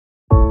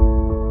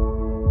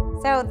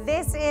So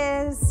this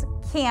is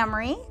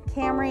Kamri.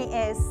 Kamri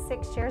is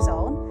 6 years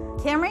old.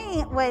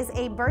 Kamri was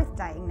a birth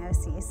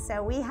diagnosis,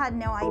 so we had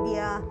no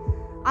idea.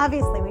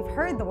 Obviously, we've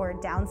heard the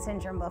word Down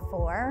syndrome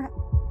before,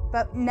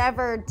 but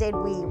never did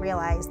we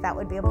realize that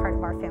would be a part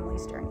of our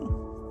family's journey.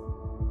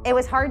 It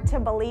was hard to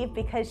believe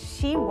because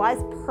she was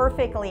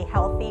perfectly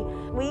healthy.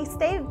 We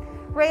stayed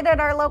right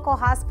at our local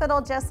hospital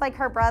just like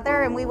her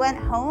brother, and we went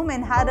home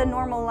and had a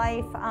normal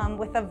life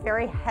with a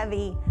very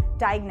heavy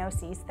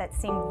diagnosis that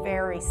seemed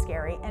very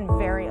scary and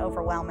very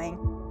overwhelming.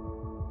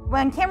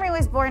 When Kamri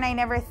was born, I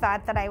never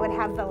thought that I would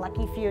have the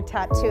lucky few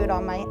tattooed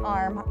on my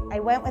arm. I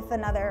went with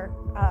another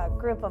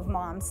group of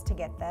moms to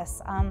get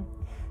this.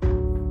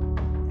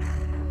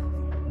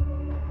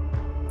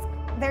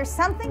 There's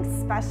something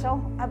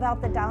special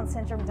about the Down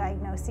syndrome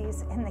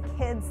diagnoses and the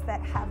kids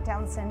that have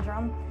Down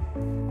syndrome.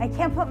 I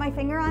can't put my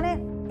finger on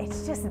it.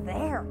 It's just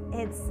there.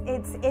 It's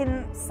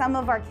in some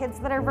of our kids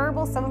that are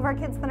verbal, some of our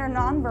kids that are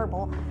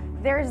nonverbal.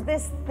 There's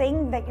this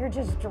thing that you're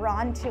just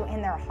drawn to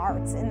in their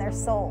hearts, in their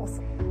souls.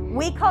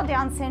 We call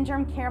Down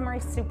syndrome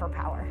Kamri's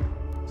superpower.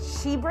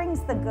 She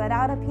brings the good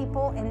out of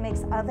people and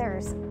makes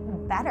others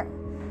better.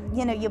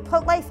 You know, you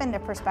put life into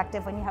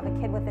perspective when you have a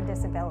kid with a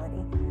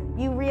disability.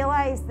 You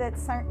realize that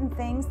certain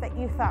things that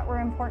you thought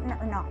were important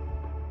are not.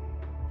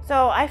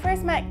 So I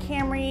first met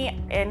Kamri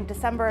in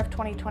December of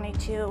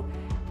 2022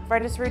 for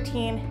this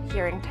routine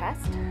hearing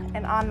test.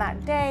 And on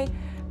that day,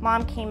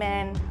 Mom came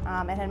in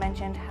and had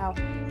mentioned how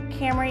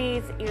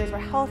Kamri's ears were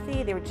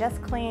healthy, they were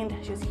just cleaned,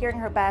 she was hearing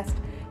her best,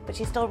 but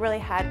she still really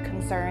had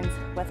concerns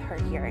with her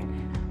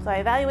hearing. So I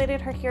evaluated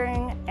her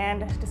hearing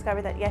and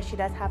discovered that yes, she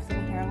does have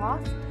some hearing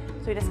loss.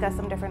 So we discussed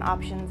some different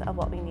options of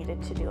what we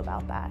needed to do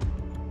about that.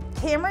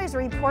 Kamri's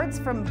reports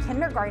from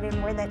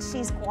kindergarten were that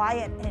she's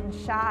quiet and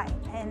shy,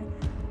 and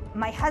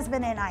my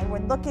husband and I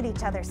would look at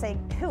each other saying,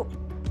 who,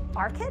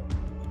 our kid?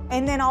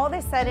 And then all of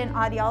a sudden,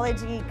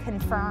 audiology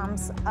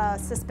confirms a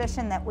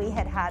suspicion that we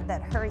had had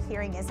that her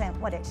hearing isn't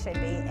what it should be,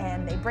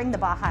 and they bring the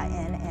Baha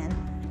in,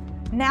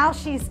 and now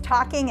she's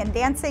talking and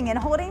dancing and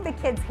holding the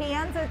kids'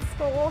 hands at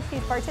school.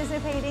 She's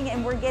participating,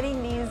 and we're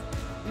getting these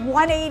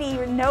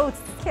 180 notes.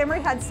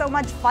 Kamri had so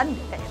much fun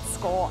today at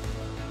school.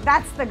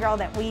 That's the girl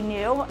that we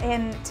knew,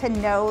 and to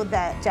know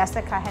that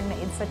Jessica had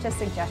made such a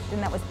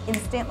suggestion that was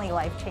instantly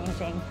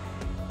life-changing,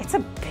 it's a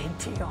big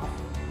deal.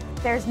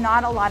 There's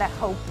not a lot of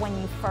hope when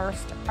you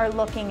first are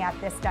looking at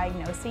this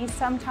diagnosis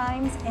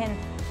sometimes, and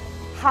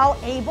how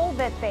able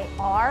that they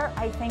are,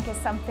 I think, is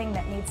something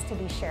that needs to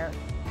be shared.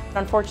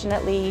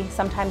 Unfortunately,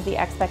 sometimes the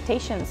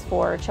expectations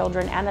for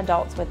children and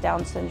adults with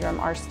Down syndrome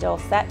are still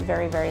set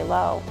very, very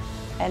low.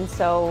 And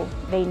so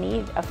they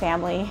need a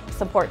family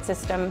support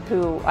system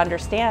who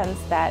understands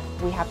that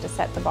we have to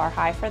set the bar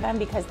high for them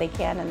because they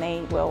can and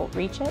they will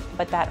reach it.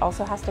 But that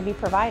also has to be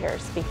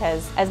providers,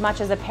 because as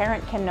much as a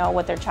parent can know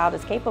what their child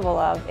is capable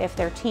of, if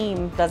their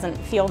team doesn't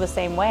feel the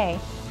same way,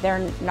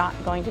 they're not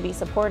going to be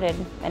supported.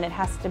 And it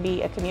has to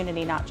be a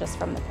community, not just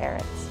from the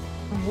parents.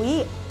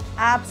 We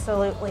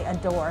absolutely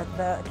adore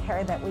the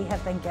care that we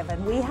have been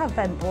given. We have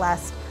been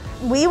blessed.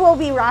 We will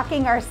be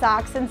rocking our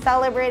socks and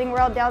celebrating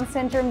World Down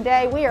Syndrome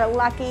Day. We are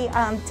lucky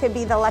to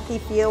be the lucky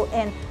few,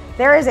 and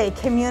there is a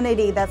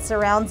community that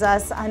surrounds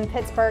us in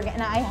Pittsburgh,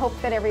 and I hope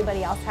that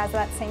everybody else has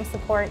that same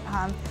support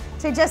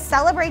to just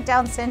celebrate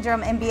Down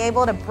syndrome and be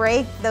able to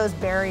break those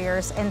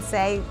barriers and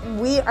say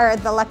we are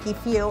the lucky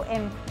few,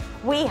 and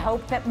we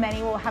hope that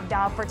many will have the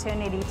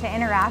opportunity to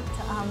interact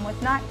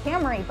with not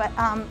Kamri, but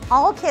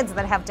all kids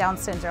that have Down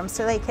syndrome,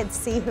 so they could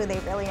see who they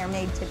really are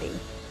made to be.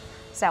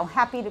 So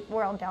happy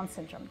World Down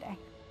Syndrome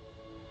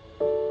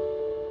Day.